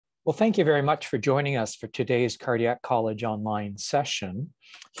Well, thank you very much for joining us for today's Cardiac College online session.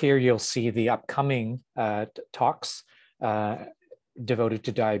 Here you'll see the upcoming talks devoted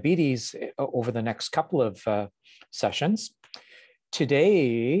to diabetes over the next couple of sessions.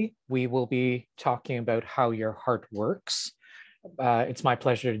 Today, we will be talking about how your heart works. It's my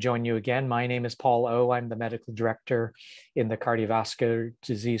pleasure to join you again. My name is Paul O. I'm the medical director in the Cardiovascular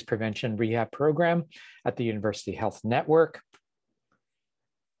Disease Prevention Rehab program at the University Health Network.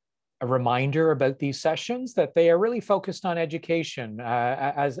 A reminder about these sessions that they are really focused on education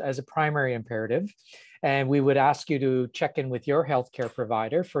as a primary imperative. And we would ask you to check in with your healthcare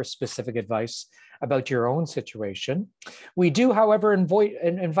provider for specific advice about your own situation. We do, however,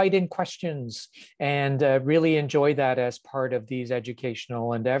 invite in questions and really enjoy that as part of these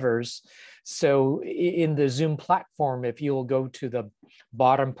educational endeavors. So in the Zoom platform, if you'll go to the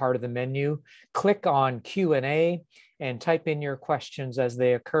bottom part of the menu, click on Q&A and type in your questions as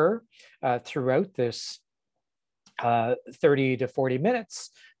they occur throughout this 30 to 40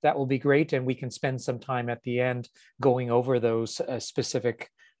 minutes. That will be great. And we can spend some time at the end going over those specific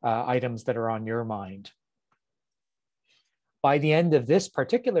items that are on your mind. By the end of this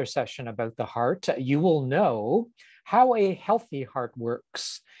particular session about the heart, you will know how a healthy heart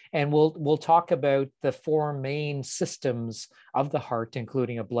works. And we'll talk about the four main systems of the heart,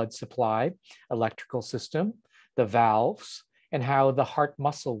 including a blood supply, electrical system, the valves, and how the heart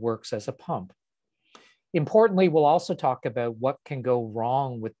muscle works as a pump. Importantly, we'll also talk about what can go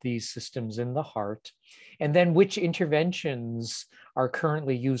wrong with these systems in the heart, and then which interventions are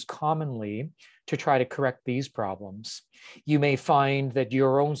currently used commonly to try to correct these problems. You may find that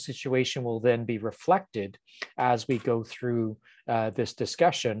your own situation will then be reflected as we go through this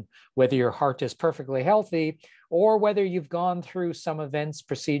discussion, whether your heart is perfectly healthy or whether you've gone through some events,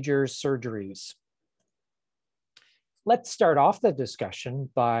 procedures, surgeries. Let's start off the discussion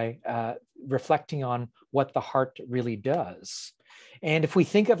by reflecting on what the heart really does. And if we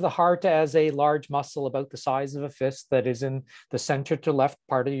think of the heart as a large muscle about the size of a fist that is in the center to left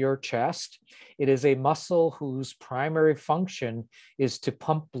part of your chest, it is a muscle whose primary function is to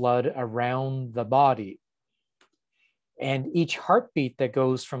pump blood around the body. And each heartbeat that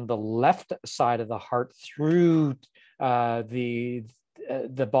goes from the left side of the heart through the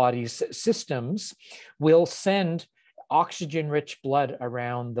body's systems will send oxygen-rich blood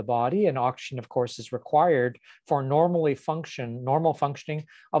around the body, and oxygen, of course, is required for normal functioning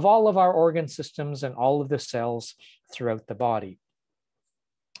of all of our organ systems and all of the cells throughout the body.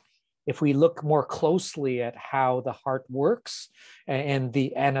 If we look more closely at how the heart works and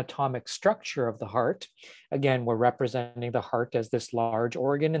the anatomic structure of the heart, again, we're representing the heart as this large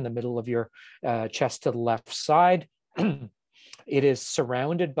organ in the middle of your chest to the left side. It is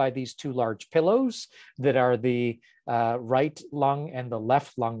surrounded by these two large pillows that are the right lung and the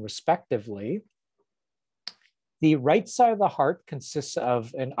left lung, respectively. The right side of the heart consists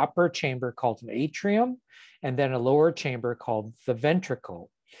of an upper chamber called an atrium, and then a lower chamber called the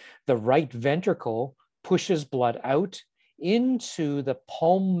ventricle. The right ventricle pushes blood out into the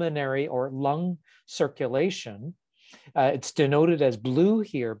pulmonary or lung circulation. It's denoted as blue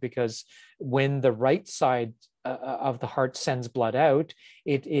here because when the right side of the heart sends blood out,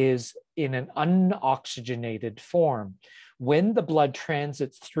 it is in an unoxygenated form. When the blood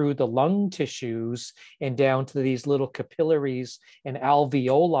transits through the lung tissues and down to these little capillaries and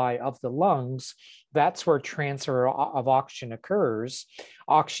alveoli of the lungs, that's where transfer of oxygen occurs.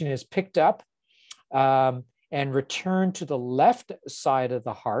 Oxygen is picked up and returned to the left side of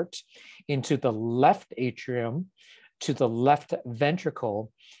the heart, into the left atrium, to the left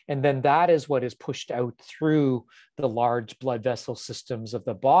ventricle, and then that is what is pushed out through the large blood vessel systems of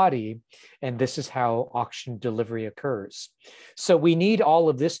the body, and this is how oxygen delivery occurs. So we need all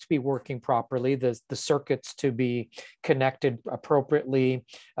of this to be working properly, the circuits to be connected appropriately,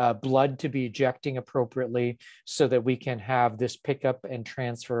 blood to be ejecting appropriately, so that we can have this pickup and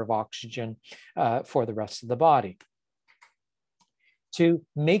transfer of oxygen for the rest of the body. To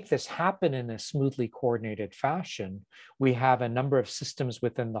make this happen in a smoothly coordinated fashion, we have a number of systems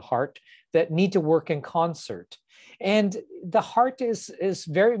within the heart that need to work in concert. And the heart is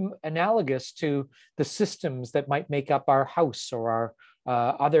very analogous to the systems that might make up our house or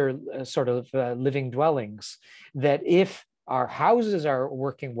our other sort of living dwellings. That if our houses are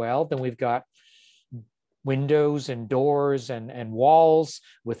working well, then we've got windows and doors and walls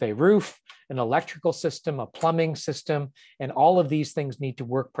with a roof, an electrical system, a plumbing system, and all of these things need to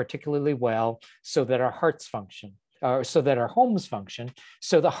work particularly well so that our hearts function, so that our homes function.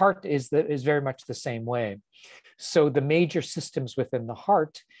 So the heart is very much the same way. So the major systems within the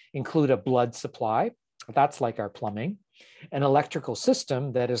heart include a blood supply. That's like our plumbing. An electrical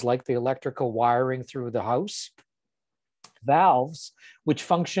system that is like the electrical wiring through the house, valves, which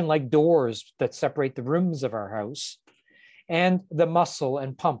function like doors that separate the rooms of our house, and the muscle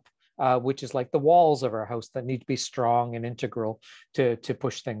and pump, which is like the walls of our house that need to be strong and integral to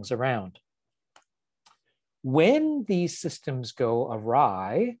push things around. When these systems go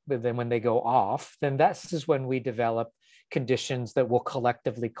awry, but then when they go off, then this is when we develop conditions that we'll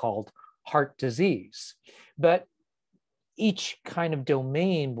collectively call heart disease. But each kind of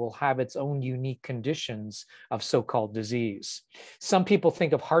domain will have its own unique conditions of so-called disease. Some people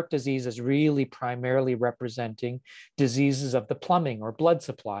think of heart disease as really primarily representing diseases of the plumbing or blood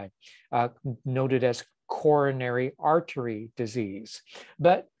supply, noted as coronary artery disease.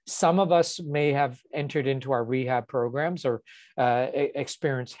 But some of us may have entered into our rehab programs or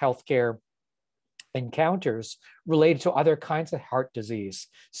experienced healthcare encounters related to other kinds of heart disease,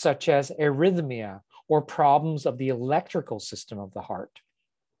 such as arrhythmia or problems of the electrical system of the heart,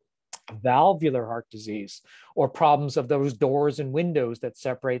 valvular heart disease, or problems of those doors and windows that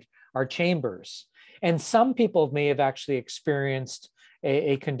separate our chambers. And some people may have actually experienced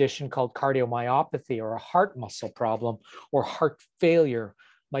a condition called cardiomyopathy, or a heart muscle problem, or heart failure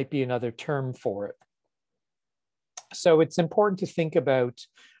might be another term for it. So it's important to think about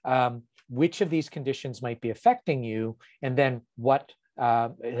which of these conditions might be affecting you, and then what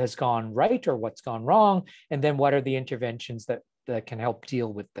has gone right or what's gone wrong, and then what are the interventions that can help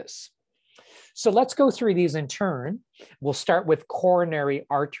deal with this. So let's go through these in turn. We'll start with coronary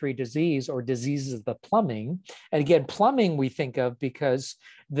artery disease, or diseases of the plumbing. And again, plumbing we think of because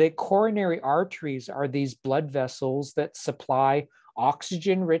the coronary arteries are these blood vessels that supply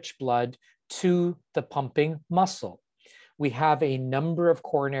oxygen-rich blood to the pumping muscle. We have a number of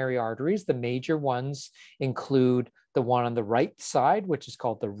coronary arteries. The major ones include the one on the right side, which is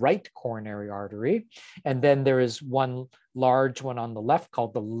called the right coronary artery. And then there is one large one on the left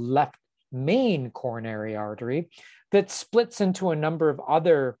called the left main coronary artery that splits into a number of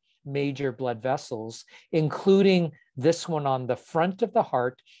other major blood vessels, including this one on the front of the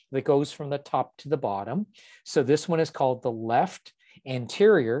heart that goes from the top to the bottom. So this one is called the left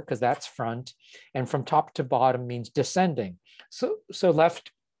anterior, because that's front, and from top to bottom means descending. So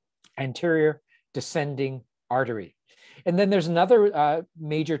left anterior descending artery. And then there's another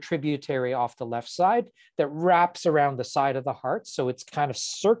major tributary off the left side that wraps around the side of the heart. So it's kind of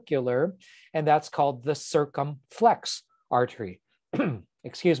circular, and that's called the circumflex artery.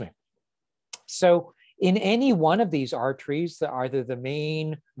 Excuse me. So in any one of these arteries, either the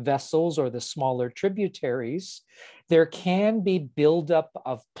main vessels or the smaller tributaries, there can be buildup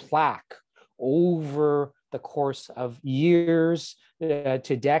of plaque over the course of years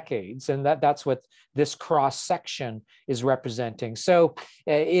to decades. And that's what this cross section is representing. So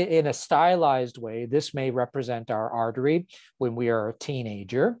in a stylized way, this may represent our artery when we are a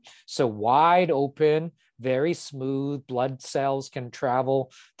teenager. So wide open, very smooth, blood cells can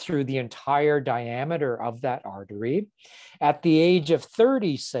travel through the entire diameter of that artery. At the age of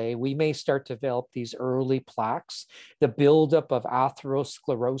 30, say, we may start to develop these early plaques, the buildup of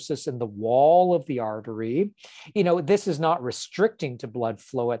atherosclerosis in the wall of the artery. You know, this is not restricting to blood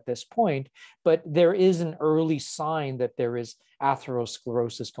flow at this point, but there is an early sign that there is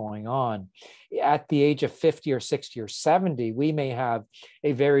atherosclerosis going on. At the age of 50 or 60 or 70, we may have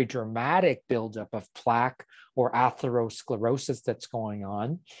a very dramatic buildup of plaque or atherosclerosis that's going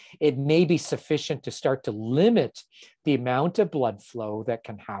on. It may be sufficient to start to limit the amount of blood flow that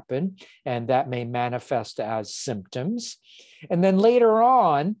can happen, and that may manifest as symptoms. And then later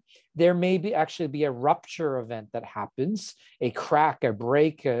on, there may actually be a rupture event that happens, a crack, a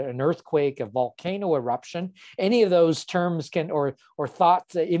break, an earthquake, a volcano eruption. Any of those terms can, or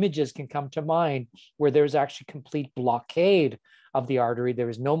thoughts, images can come to mind where there's actually complete blockade of the artery. There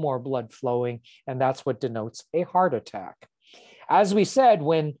is no more blood flowing, and that's what denotes a heart attack. As we said,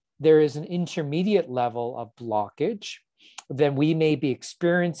 when there is an intermediate level of blockage, then we may be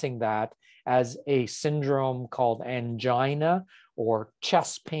experiencing that as a syndrome called angina, or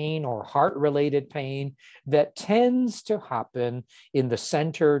chest pain, or heart-related pain that tends to happen in the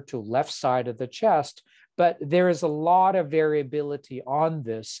center to left side of the chest. But there is a lot of variability on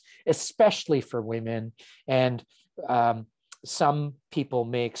this, especially for women. And some people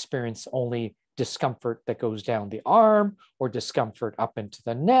may experience only discomfort that goes down the arm, or discomfort up into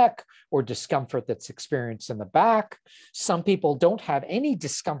the neck, or discomfort that's experienced in the back. Some people don't have any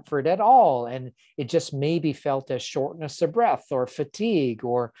discomfort at all, and it just may be felt as shortness of breath or fatigue,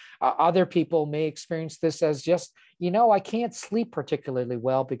 or other people may experience this as just, you know, I can't sleep particularly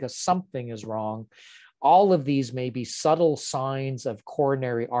well because something is wrong. All of these may be subtle signs of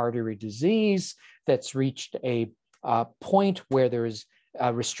coronary artery disease that's reached a point where there's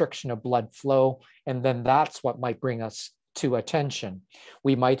a restriction of blood flow, and then that's what might bring us to attention.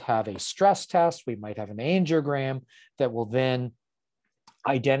 We might have a stress test, we might have an angiogram that will then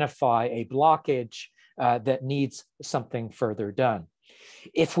identify a blockage that needs something further done.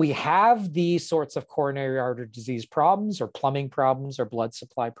 If we have these sorts of coronary artery disease problems or plumbing problems or blood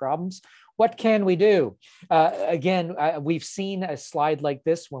supply problems, what can we do? Again, we've seen a slide like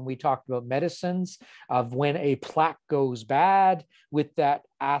this when we talked about medicines of when a plaque goes bad with that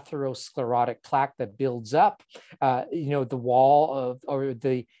atherosclerotic plaque that builds up. The wall of, or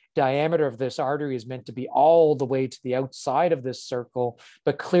the diameter of this artery is meant to be all the way to the outside of this circle,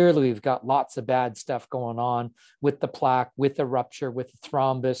 but clearly we've got lots of bad stuff going on with the plaque, with the rupture, with the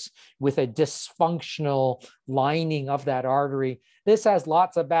thrombus, with a dysfunctional lining of that artery. This has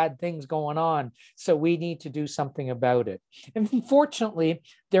lots of bad things going on, so we need to do something about it. And unfortunately,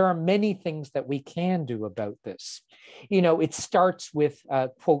 there are many things that we can do about this. It starts with,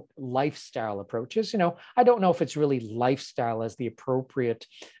 quote, lifestyle approaches. I don't know if it's really lifestyle as the appropriate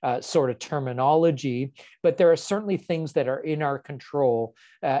sort of terminology, but there are certainly things that are in our control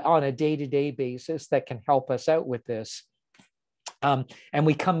on a day-to-day basis that can help us out with this. And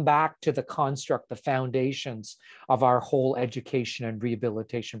we come back to the construct, the foundations of our whole education and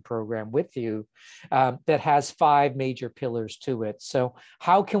rehabilitation program with you that has 5 major pillars to it. So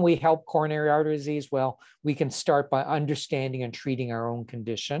how can we help coronary artery disease? Well, we can start by understanding and treating our own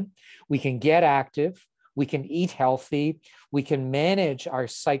condition. We can get active. We can eat healthy. We can manage our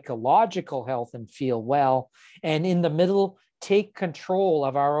psychological health and feel well. And in the middle, take control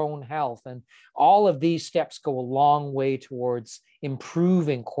of our own health. And all of these steps go a long way towards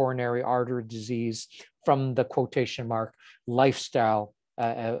improving coronary artery disease from the quotation mark lifestyle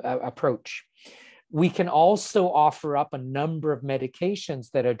approach. We can also offer up a number of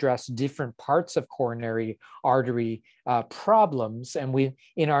medications that address different parts of coronary artery problems. And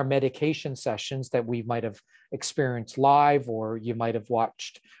in our medication sessions that we might have experienced live, or you might have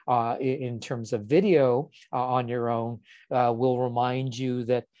watched in terms of video on your own, we'll remind you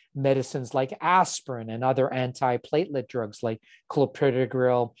that medicines like aspirin and other antiplatelet drugs like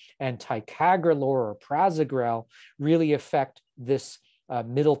clopidogrel and ticagrelor or prasugrel really affect this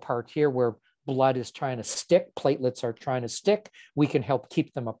middle part here where blood is trying to stick, platelets are trying to stick. We can help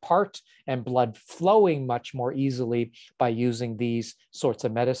keep them apart and blood flowing much more easily by using these sorts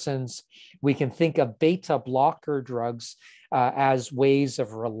of medicines. We can think of beta blocker drugs as ways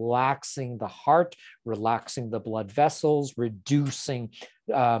of relaxing the heart, relaxing the blood vessels, reducing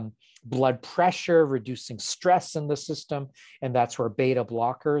blood pressure, reducing stress in the system. And that's where beta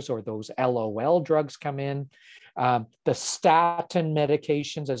blockers or those LOL drugs come in. The statin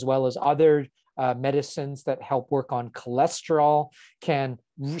medications, as well as other medicines that help work on cholesterol, can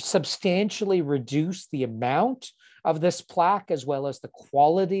substantially reduce the amount of this plaque as well as the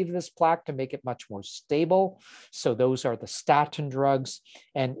quality of this plaque to make it much more stable. So those are the statin drugs.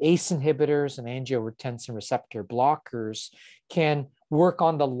 And ACE inhibitors and angiotensin receptor blockers can work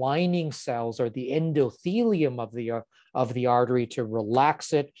on the lining cells or the endothelium of the artery to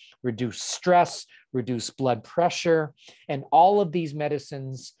relax it, reduce stress, reduce blood pressure. And all of these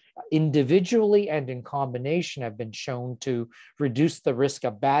medicines individually and in combination have been shown to reduce the risk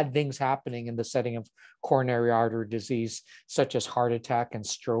of bad things happening in the setting of coronary artery disease, such as heart attack and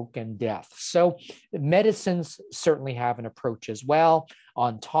stroke and death. So medicines certainly have an approach as well,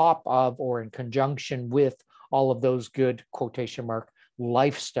 on top of or in conjunction with all of those good quotation mark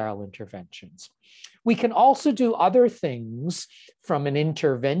lifestyle interventions. We can also do other things from an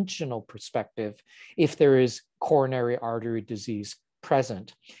interventional perspective if there is coronary artery disease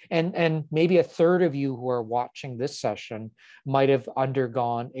present. And maybe a third of you who are watching this session might have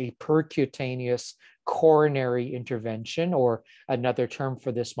undergone a percutaneous coronary intervention, or another term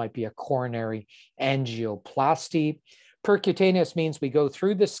for this might be a coronary angioplasty. Percutaneous means we go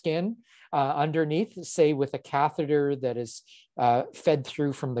through the skin underneath, say with a catheter that is fed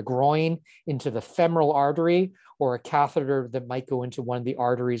through from the groin into the femoral artery, or a catheter that might go into one of the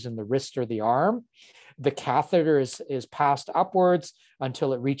arteries in the wrist or the arm. The catheter is passed upwards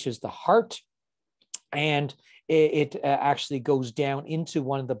until it reaches the heart, and it actually goes down into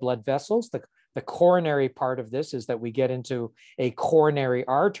one of the blood vessels. The coronary part of this is that we get into a coronary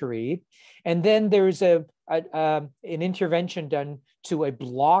artery, and then there's an intervention done to a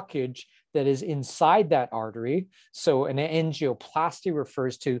blockage that is inside that artery. So an angioplasty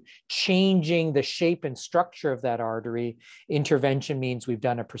refers to changing the shape and structure of that artery. Intervention means we've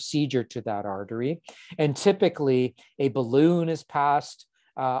done a procedure to that artery. And typically a balloon is passed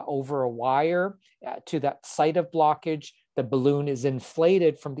over a wire to that site of blockage. The balloon is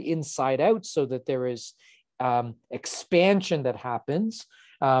inflated from the inside out so that there is expansion that happens.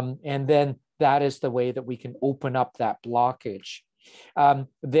 And then that is the way that we can open up that blockage.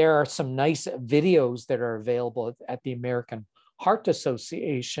 There are some nice videos that are available at the American Heart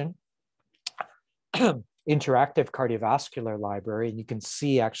Association interactive cardiovascular library, and you can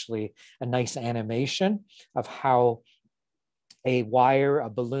see actually a nice animation of how a wire, a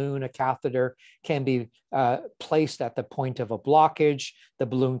balloon, a catheter can be placed at the point of a blockage. The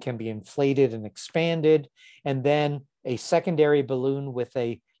balloon can be inflated and expanded, and then a secondary balloon with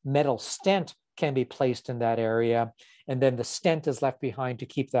a metal stent can be placed in that area, and then the stent is left behind to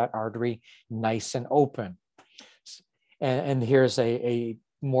keep that artery nice and open. And here's a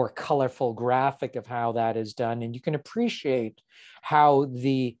more colorful graphic of how that is done. And you can appreciate how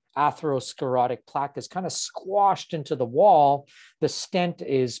the atherosclerotic plaque is kind of squashed into the wall. The stent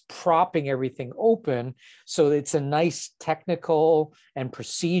is propping everything open. So it's a nice technical and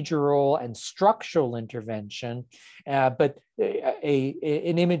procedural and structural intervention. But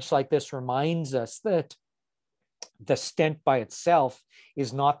an image like this reminds us that the stent by itself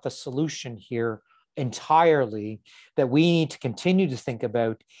is not the solution here entirely, that we need to continue to think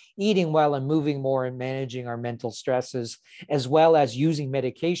about eating well and moving more and managing our mental stresses, as well as using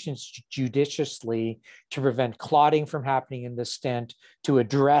medications judiciously to prevent clotting from happening in the stent, to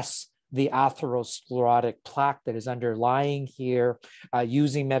address the atherosclerotic plaque that is underlying here,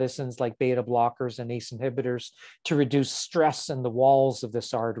 using medicines like beta blockers and ACE inhibitors to reduce stress in the walls of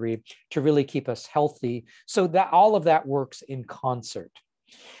this artery to really keep us healthy. So that all of that works in concert.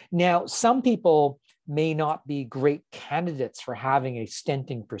 Now, some people may not be great candidates for having a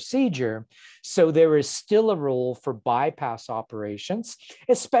stenting procedure, so there is still a role for bypass operations,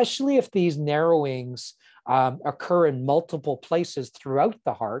 especially if these narrowings occur in multiple places throughout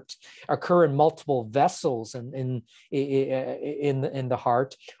the heart, occur in multiple vessels in the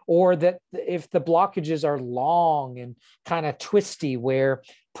heart, or that if the blockages are long and kind of twisty, where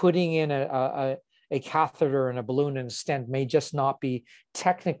putting in a catheter and a balloon and a stent may just not be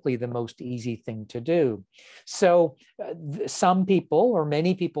technically the most easy thing to do. So some people, or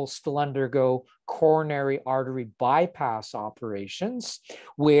many people, still undergo coronary artery bypass operations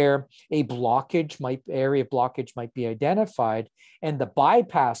where area of blockage might be identified. And the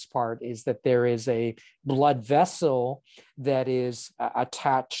bypass part is that there is a blood vessel that is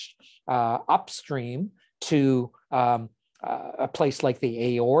attached upstream to a place like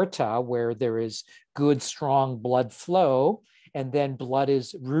the aorta, where there is good, strong blood flow, and then blood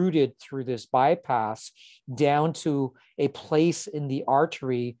is routed through this bypass down to a place in the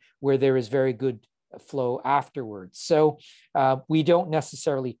artery where there is very good flow afterwards. So we don't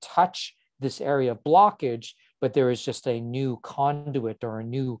necessarily touch this area of blockage, but there is just a new conduit or a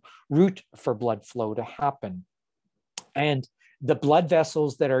new route for blood flow to happen. And the blood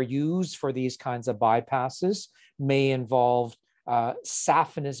vessels that are used for these kinds of bypasses may involve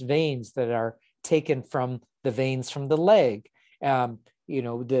saphenous veins that are taken from the veins from the leg. A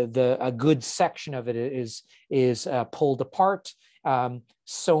good section of it is pulled apart,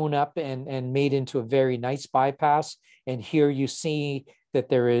 sewn up and made into a very nice bypass. And here you see that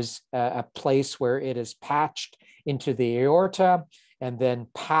there is a place where it is patched into the aorta and then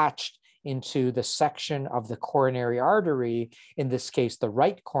patched into the section of the coronary artery, in this case, the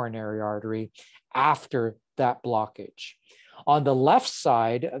right coronary artery, after that blockage. On the left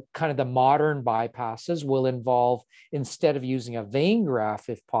side, kind of the modern bypasses will involve, instead of using a vein graft,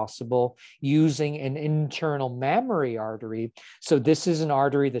 if possible, using an internal mammary artery. So this is an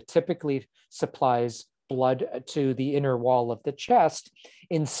artery that typically supplies blood to the inner wall of the chest.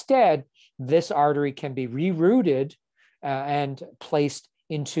 Instead, this artery can be rerouted and placed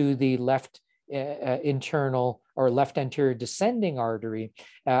into the left internal or left anterior descending artery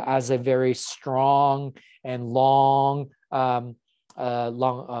as a very strong and long-lasting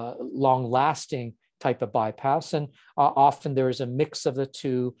type of bypass. And often there is a mix of the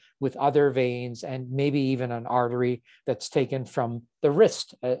two with other veins and maybe even an artery that's taken from the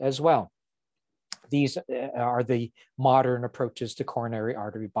wrist as well. These are the modern approaches to coronary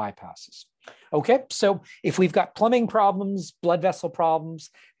artery bypasses. Okay, so if we've got plumbing problems, blood vessel problems,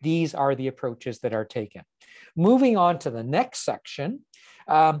 these are the approaches that are taken. Moving on to the next section,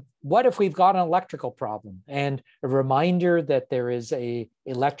 what if we've got an electrical problem? And a reminder that there is an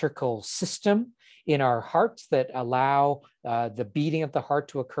electrical system in our hearts that allow the beating of the heart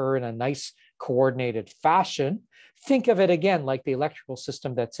to occur in a nice coordinated fashion. Think of it again like the electrical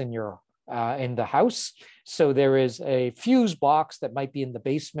system that's in your in the house. So there is a fuse box that might be in the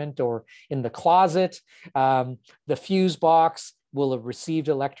basement or in the closet. The fuse box will have received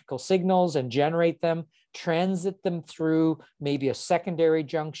electrical signals and generate them, transit them through maybe a secondary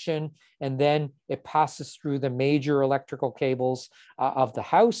junction, and then it passes through the major electrical cables of the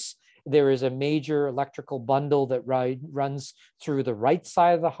house. There is a major electrical bundle that runs through the right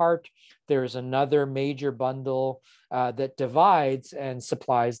side of the heart. There's another major bundle that divides and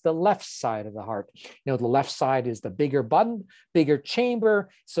supplies the left side of the heart. You know, the left side is the bigger chamber,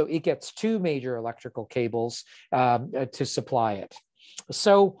 so it gets two major electrical cables to supply it.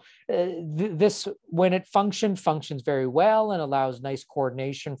 So this, when it functions very well and allows nice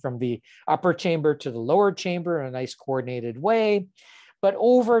coordination from the upper chamber to the lower chamber in a nice coordinated way. But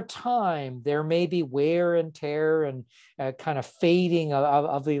over time, there may be wear and tear and kind of fading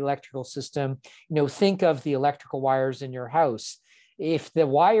of the electrical system. You know, think of the electrical wires in your house. If the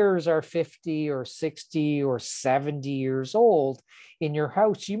wires are 50 or 60 or 70 years old in your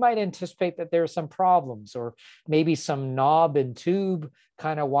house, you might anticipate that there are some problems, or maybe some knob and tube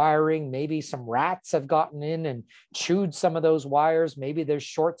kind of wiring. Maybe some rats have gotten in and chewed some of those wires. Maybe there's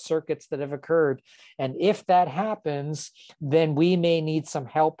short circuits that have occurred. And if that happens, then we may need some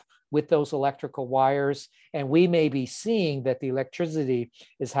help with those electrical wires. And we may be seeing that the electricity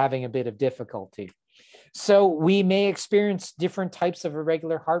is having a bit of difficulty. So we may experience different types of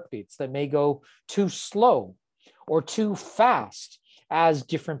irregular heartbeats that may go too slow or too fast as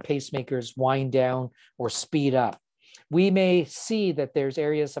different pacemakers wind down or speed up. We may see that there's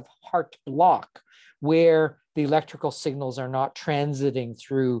areas of heart block where the electrical signals are not transiting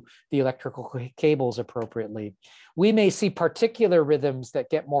through the electrical cables appropriately. We may see particular rhythms that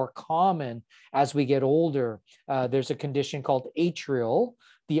get more common as we get older. There's a condition called atrial,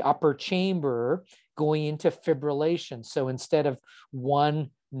 the upper chamber, going into fibrillation. So instead of one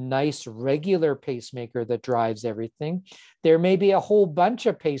nice regular pacemaker that drives everything, there may be a whole bunch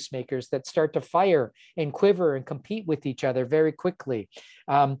of pacemakers that start to fire and quiver and compete with each other very quickly.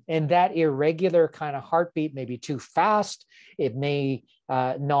 And that irregular kind of heartbeat may be too fast. It may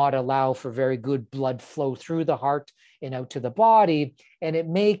not allow for very good blood flow through the heart and out to the body. And it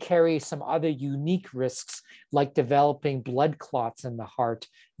may carry some other unique risks, like developing blood clots in the heart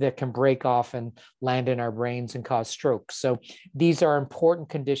that can break off and land in our brains and cause strokes. So these are important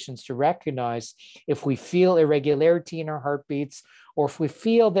conditions to recognize if we feel irregularity in our heartbeats, or if we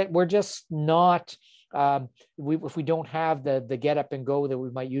feel that we're just not, if we don't have the get up and go that we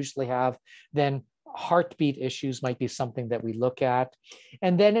might usually have, then heartbeat issues might be something that we look at.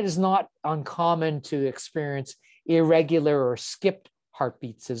 And then it is not uncommon to experience irregular or skipped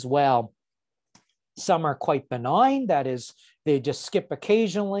heartbeats as well. Some are quite benign, that is, they just skip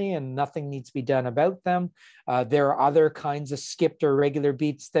occasionally and nothing needs to be done about them. There are other kinds of skipped or irregular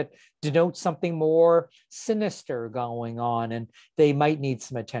beats that denote something more sinister going on, and they might need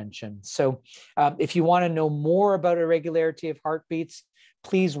some attention. So if you want to know more about irregularity of heartbeats,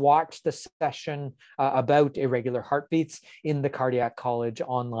 please watch the session about irregular heartbeats in the Cardiac College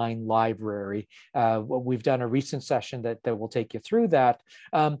online library. We've done a recent session that will take you through that.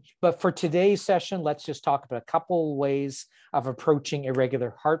 But for today's session, let's just talk about a couple ways of approaching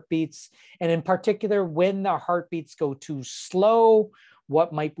irregular heartbeats. And in particular, when the heartbeats go too slow,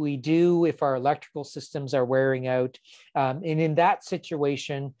 what might we do if our electrical systems are wearing out? And in that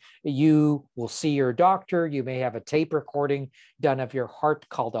situation, you will see your doctor. You may have a tape recording done of your heart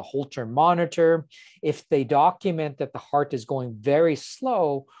called a Holter monitor. If they document that the heart is going very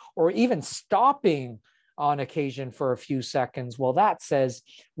slow or even stopping on occasion for a few seconds, well, that says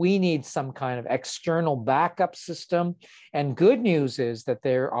we need some kind of external backup system. And good news is that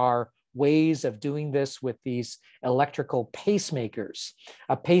there are ways of doing this with these electrical pacemakers.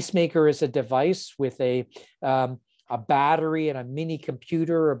 A pacemaker is a device with a battery and a mini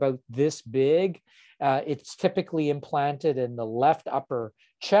computer about this big. It's typically implanted in the left upper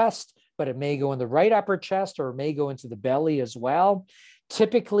chest, but it may go in the right upper chest, or it may go into the belly as well.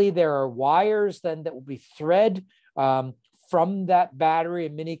 Typically, there are wires then that will be thread from that battery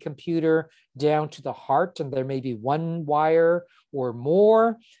and mini computer down to the heart, and there may be one wire or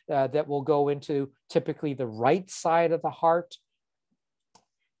more that will go into typically the right side of the heart.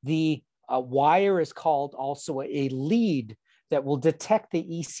 The wire is called also a lead that will detect the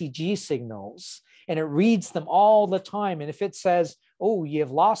ECG signals, and it reads them all the time. And if it says, oh,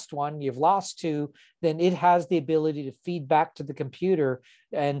 you've lost one, you've lost two, then it has the ability to feed back to the computer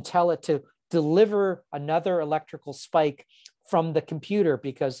and tell it to deliver another electrical spike from the computer,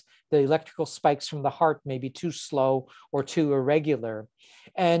 because the electrical spikes from the heart may be too slow or too irregular.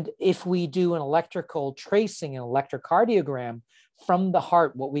 And if we do an electrical tracing, an electrocardiogram from the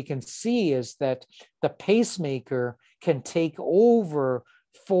heart, what we can see is that the pacemaker can take over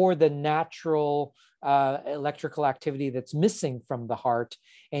for the natural electrical activity that's missing from the heart.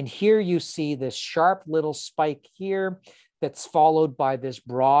 And here you see this sharp little spike here that's followed by this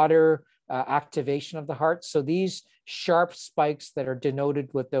broader activation of the heart. So these sharp spikes that are denoted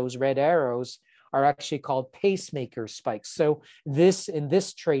with those red arrows are actually called pacemaker spikes. So in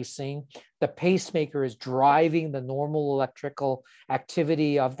this tracing, the pacemaker is driving the normal electrical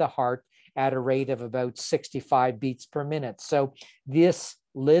activity of the heart at a rate of about 65 beats per minute. So this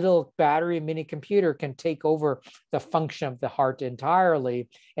little battery mini computer can take over the function of the heart entirely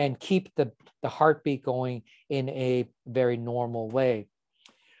and keep the heartbeat going in a very normal way.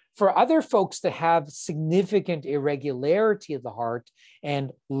 For other folks that have significant irregularity of the heart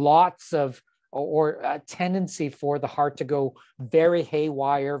and lots of or a tendency for the heart to go very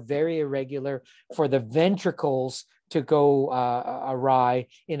haywire, very irregular, for the ventricles to go awry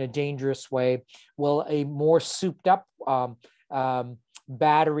in a dangerous way, well, a more souped up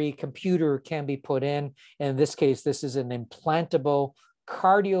battery computer can be put in. And in this case, this is an implantable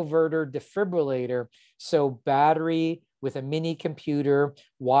cardioverter defibrillator. So battery with a mini computer,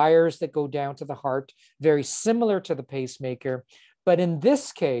 wires that go down to the heart, very similar to the pacemaker. But in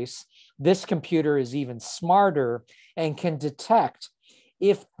this case, this computer is even smarter and can detect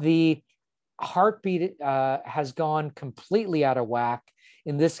if the heartbeat has gone completely out of whack.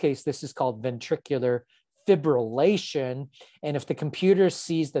 In this case, this is called ventricular fibrillation. And if the computer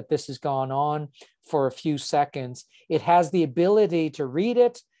sees that this has gone on for a few seconds, it has the ability to read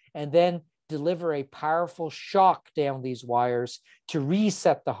it and then deliver a powerful shock down these wires to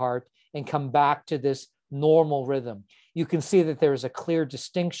reset the heart and come back to this normal rhythm. You can see that there is a clear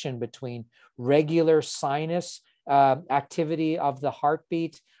distinction between regular sinus activity of the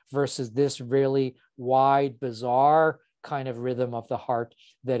heartbeat versus this really wide, bizarre kind of rhythm of the heart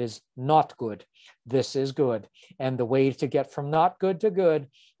that is not good. This is good. And the way to get from not good to good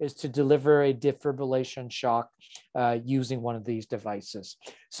is to deliver a defibrillation shock using one of these devices.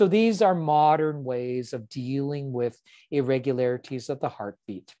 So these are modern ways of dealing with irregularities of the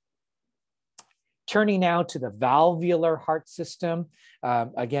heartbeat. Turning now to the valvular heart system,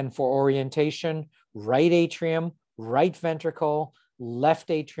 again, for orientation, right atrium, right ventricle, left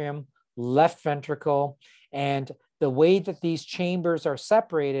atrium, left ventricle. And the way that these chambers are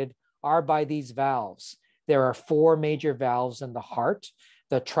separated are by these valves. There are 4 major valves in the heart.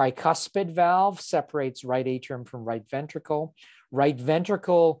 The tricuspid valve separates right atrium from right ventricle. Right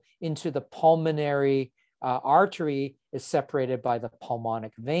ventricle into the pulmonary artery is separated by the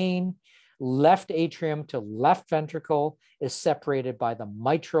pulmonic vein. Left atrium to left ventricle is separated by the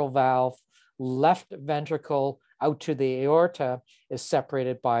mitral valve. Left ventricle out to the aorta is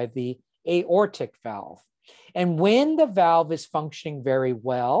separated by the aortic valve. And when the valve is functioning very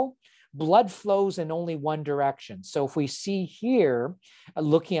well, blood flows in only one direction. So if we see here,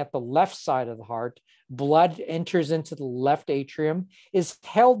 looking at the left side of the heart, blood enters into the left atrium, is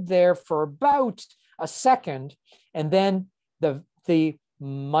held there for about a second, and then the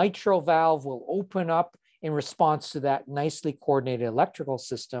mitral valve will open up in response to that nicely coordinated electrical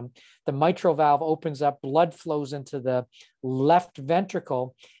system. The mitral valve opens up, blood flows into the left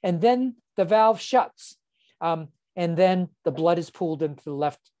ventricle, and then the valve shuts. And then the blood is pulled into the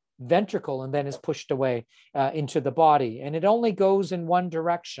left ventricle and then is pushed away into the body. And it only goes in one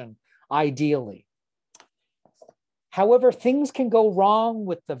direction, ideally. However, things can go wrong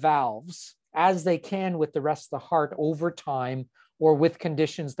with the valves, as they can with the rest of the heart over time, or with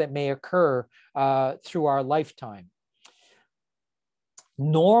conditions that may occur through our lifetime.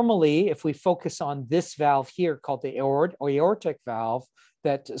 Normally, if we focus on this valve here called the aortic valve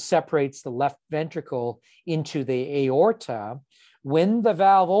that separates the left ventricle into the aorta, when the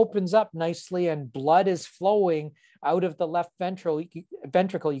valve opens up nicely and blood is flowing out of the left ventricle,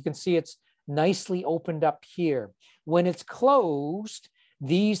 you can see it's nicely opened up here. When it's closed,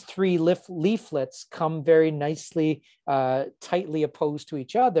 these 3 leaflets come very nicely, tightly opposed to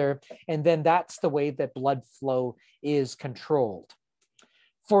each other, and then that's the way that blood flow is controlled.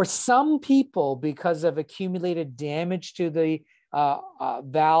 For some people, because of accumulated damage to the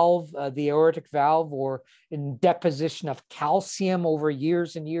valve, the aortic valve, or in deposition of calcium over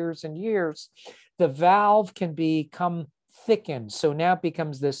years and years and years, the valve can become thickened. So now it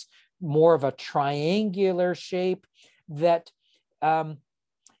becomes this more of a triangular shape that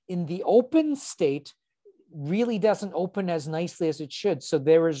in the open state really doesn't open as nicely as it should. So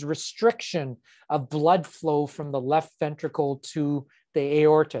there is restriction of blood flow from the left ventricle to the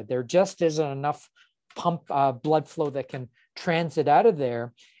aorta. There just isn't enough blood flow that can transit out of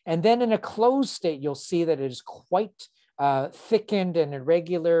there. And then in a closed state, you'll see that it is quite thickened and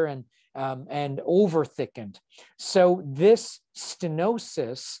irregular and and over thickened. So this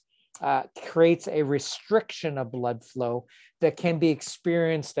stenosis creates a restriction of blood flow that can be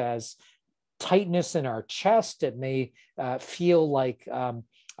experienced as tightness in our chest. It may feel like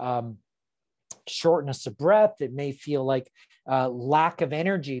shortness of breath. It may feel like lack of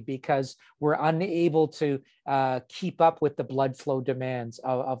energy because we're unable to keep up with the blood flow demands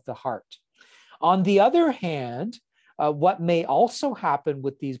of the heart. On the other hand, what may also happen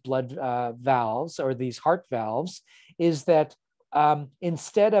with these blood valves or these heart valves is that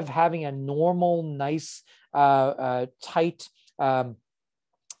instead of having a normal, nice, tight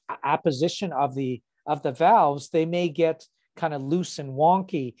apposition of the valves, they may get kind of loose and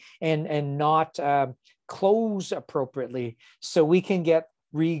wonky and not close appropriately. So we can get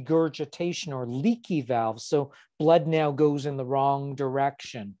regurgitation or leaky valves. So blood now goes in the wrong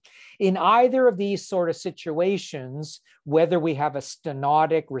direction. In either of these sort of situations, whether we have a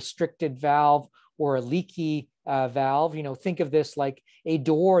stenotic restricted valve or a leaky valve, think of this like a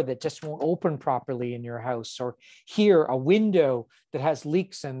door that just won't open properly in your house, or here a window that has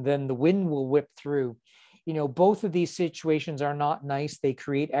leaks and then the wind will whip through. Both of these situations are not nice. They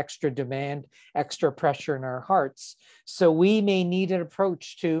create extra demand, extra pressure in our hearts. So we may need an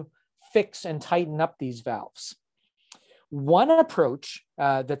approach to fix and tighten up these valves. One approach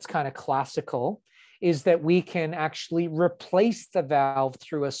that's kind of classical is that we can actually replace the valve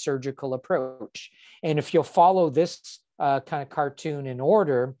through a surgical approach. And if you'll follow this kind of cartoon in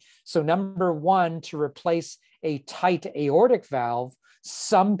order, so number one, to replace a tight aortic valve,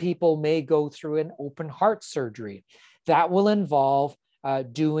 some people may go through an open heart surgery. That will involve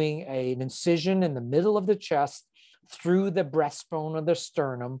doing an incision in the middle of the chest through the breastbone of the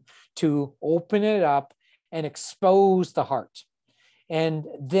sternum to open it up and expose the heart. And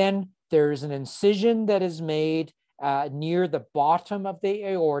then there's an incision that is made near the bottom of the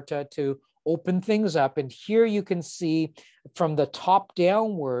aorta to open things up. And here you can see from the top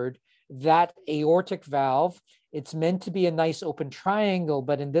downward that aortic valve. It's meant to be a nice open triangle,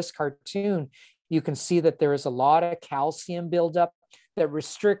 but in this cartoon, you can see that there is a lot of calcium buildup that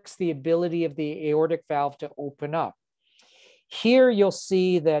restricts the ability of the aortic valve to open up. Here you'll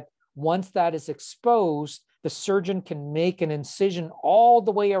see that once that is exposed, the surgeon can make an incision all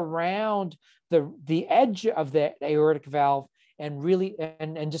the way around the edge of the aortic valve and really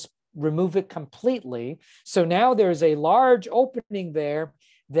and just remove it completely. So now there's a large opening there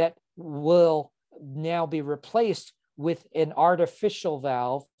that will now be replaced with an artificial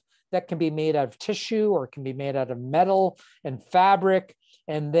valve that can be made out of tissue or can be made out of metal and fabric.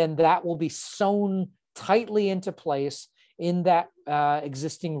 And then that will be sewn tightly into place in that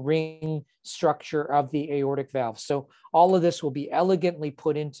existing ring structure of the aortic valve. So all of this will be elegantly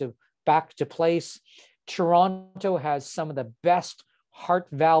put back to place. Toronto has some of the best heart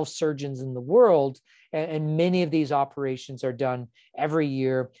valve surgeons in the world, and many of these operations are done every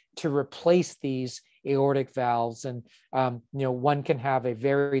year to replace these aortic valves. And one can have a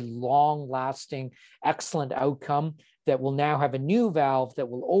very long-lasting, excellent outcome that will now have a new valve that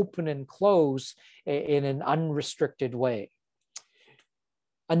will open and close in an unrestricted way.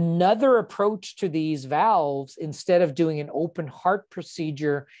 Another approach to these valves, instead of doing an open heart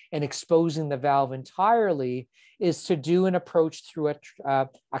procedure and exposing the valve entirely, is to do an approach through a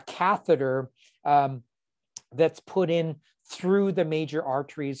catheter that's put in through the major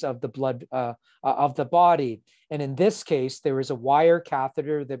arteries of the blood of the body. And in this case, there is a wire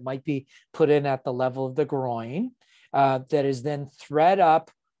catheter that might be put in at the level of the groin that is then thread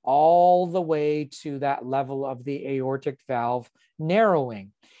up all the way to that level of the aortic valve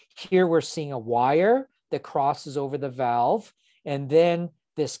narrowing. Here we're seeing a wire that crosses over the valve, and then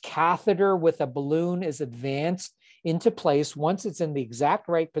this catheter with a balloon is advanced into place. Once it's in the exact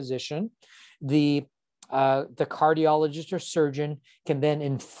right position, the cardiologist or surgeon can then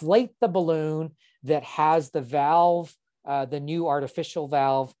inflate the balloon that has the valve, the new artificial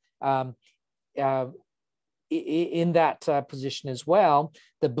valve, in that position as well.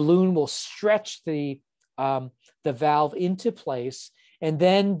 The balloon will stretch the valve into place, and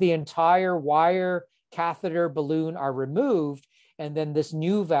then the entire wire, catheter, balloon are removed, and then this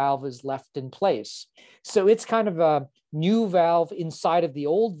new valve is left in place. So it's kind of a new valve inside of the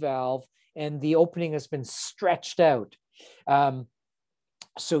old valve, and the opening has been stretched out.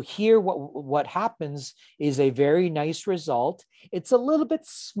 So here what happens is a very nice result. It's a little bit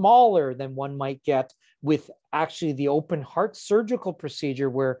smaller than one might get with actually the open heart surgical procedure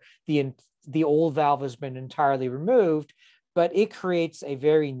where the old valve has been entirely removed, but it creates a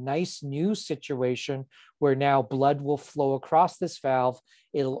very nice new situation where now blood will flow across this valve.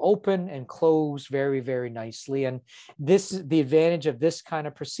 It'll open and close very, very nicely. And the advantage of this kind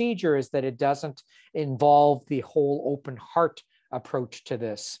of procedure is that it doesn't involve the whole open heart approach to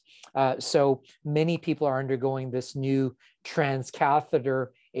this. So many people are undergoing this new transcatheter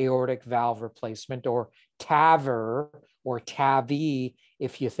aortic valve replacement, or TAVR, or TAVI,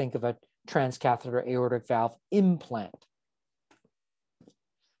 if you think of a transcatheter aortic valve implant.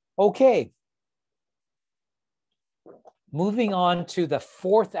 Okay. Moving on to the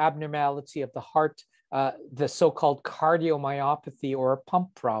fourth abnormality of the heart, the so-called cardiomyopathy, or a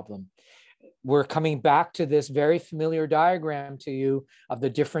pump problem. We're coming back to this very familiar diagram to you of the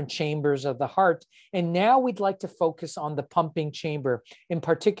different chambers of the heart. And now we'd like to focus on the pumping chamber, in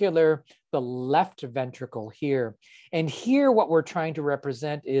particular, the left ventricle here. And here, what we're trying to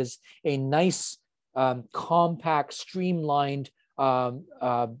represent is a nice, compact, streamlined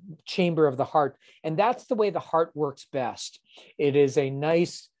chamber of the heart. And that's the way the heart works best. It is a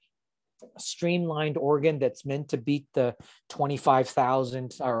nice, streamlined organ that's meant to beat the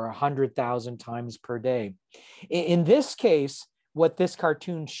 25,000 or 100,000 times per day. In this case, what this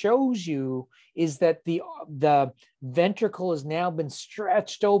cartoon shows you is that the ventricle has now been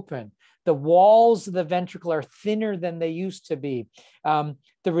stretched open. The walls of the ventricle are thinner than they used to be. The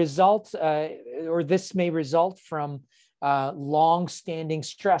result, or this may result from long-standing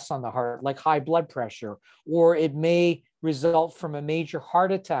stress on the heart, like high blood pressure, or it may result from a major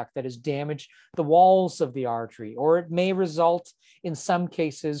heart attack that has damaged the walls of the artery, or it may result in some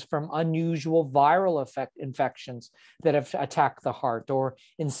cases from unusual viral infections that have attacked the heart, or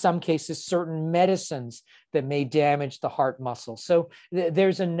in some cases certain medicines that may damage the heart muscle. So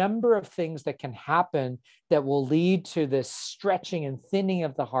there's a number of things that can happen that will lead to this stretching and thinning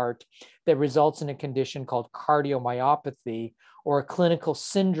of the heart that results in a condition called cardiomyopathy, or a clinical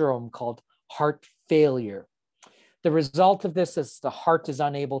syndrome called heart failure. The result of this is the heart is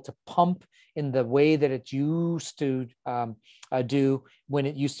unable to pump in the way that it used to do when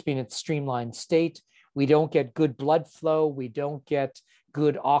it used to be in its streamlined state. We don't get good blood flow. We don't get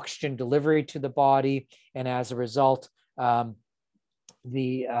good oxygen delivery to the body. And as a result, the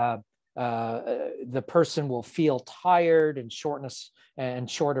person will feel tired and shortness and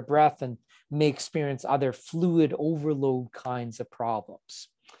short of breath, and may experience other fluid overload kinds of problems.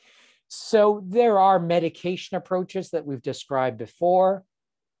 So there are medication approaches that we've described before,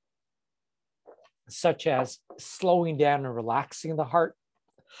 such as slowing down and relaxing the heart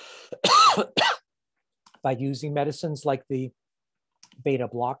by using medicines like the beta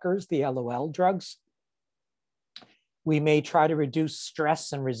blockers, the LOL drugs. We may try to reduce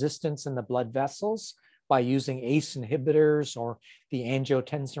stress and resistance in the blood vessels by using ACE inhibitors or the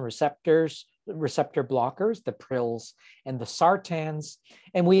angiotensin receptor blockers, the PRILs and the sartans.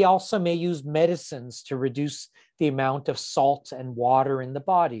 And we also may use medicines to reduce the amount of salt and water in the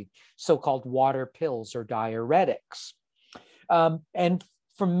body, so-called water pills or diuretics. And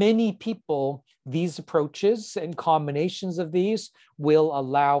for many people, these approaches and combinations of these will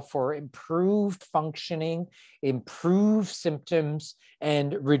allow for improved functioning, improved symptoms,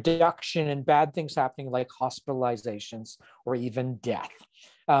 and reduction in bad things happening like hospitalizations or even death.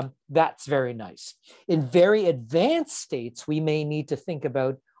 That's very nice. In very advanced states, we may need to think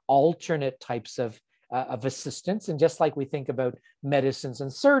about alternate types of assistance. And just like we think about medicines and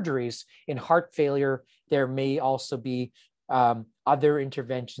surgeries, in heart failure, there may also be other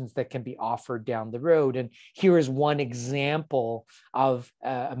interventions that can be offered down the road. And here is one example of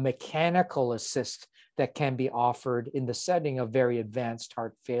a mechanical assist that can be offered in the setting of very advanced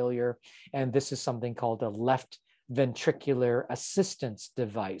heart failure. And this is something called a left ventricular assistance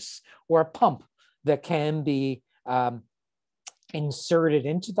device, or a pump that can be inserted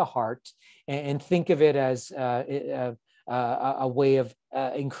into the heart, and think of it as a way of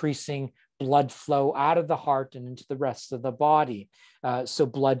increasing blood flow out of the heart and into the rest of the body. So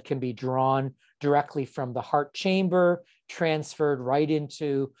blood can be drawn directly from the heart chamber, transferred right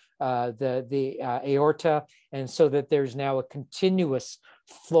into the aorta, and so that there's now a continuous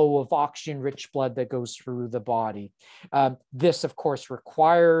flow of oxygen-rich blood that goes through the body. This, of course,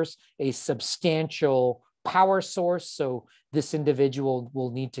 requires a substantial power source. So this individual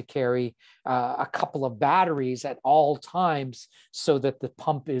will need to carry a couple of batteries at all times so that the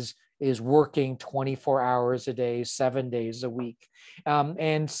pump is working 24 hours a day, 7 days a week.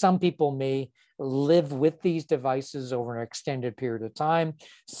 And some people may live with these devices over an extended period of time.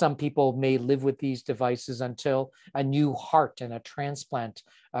 Some people may live with these devices until a new heart and a transplant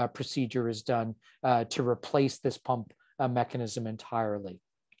procedure is done to replace this pump mechanism entirely.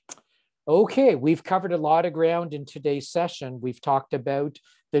 Okay, we've covered a lot of ground in today's session. We've talked about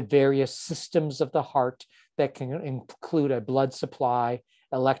the various systems of the heart that can include a blood supply,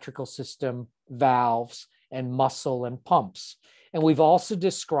 electrical system, valves, and muscle and pumps. And we've also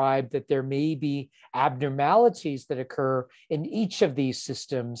described that there may be abnormalities that occur in each of these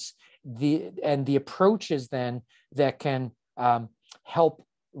systems, and the approaches then that can help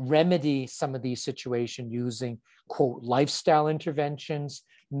remedy some of these situations using, quote, lifestyle interventions,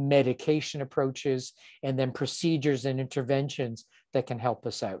 medication approaches, and then procedures and interventions that can help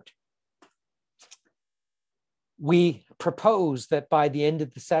us out. We propose that by the end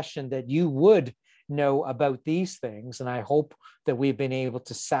of the session that you would know about these things, and I hope that we've been able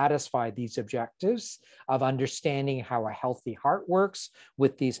to satisfy these objectives of understanding how a healthy heart works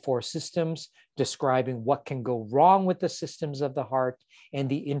with these 4 systems, describing what can go wrong with the systems of the heart, and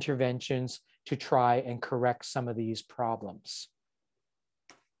the interventions to try and correct some of these problems.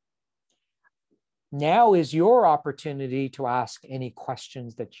 Now is your opportunity to ask any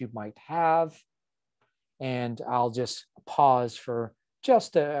questions that you might have. And I'll just pause for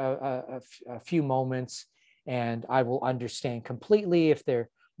just a few moments, and I will understand completely if there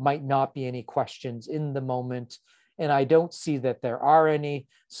might not be any questions in the moment. And I don't see that there are any.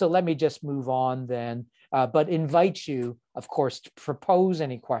 So let me just move on then, but invite you, of course, to propose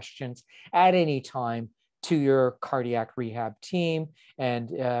any questions at any time to your cardiac rehab team,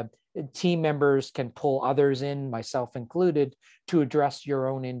 and team members can pull others in, myself included, to address your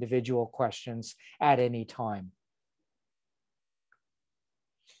own individual questions at any time.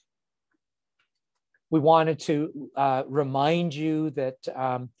 We wanted to remind you that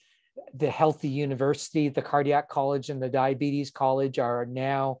the Healthy University, the Cardiac College, and the Diabetes College are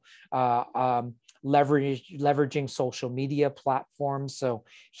now leveraging social media platforms. So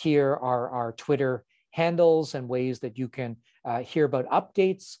here are our Twitter handles and ways that you can hear about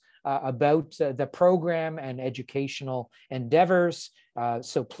updates about the program and educational endeavors.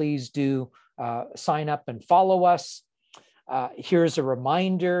 So please do sign up and follow us. Here's a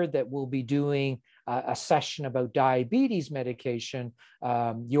reminder that we'll be doing a session about diabetes medication.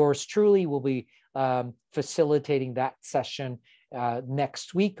 Yours truly will be facilitating that session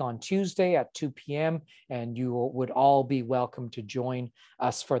next week on Tuesday at 2 p.m. And you would all be welcome to join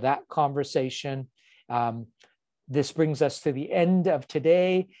us for that conversation. This brings us to the end of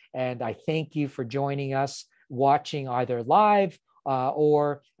today, and I thank you for joining us, watching either live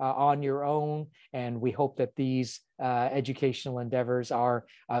or on your own. And we hope that these educational endeavors are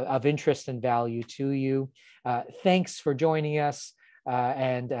of interest and value to you. Thanks for joining us,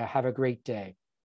 and have a great day.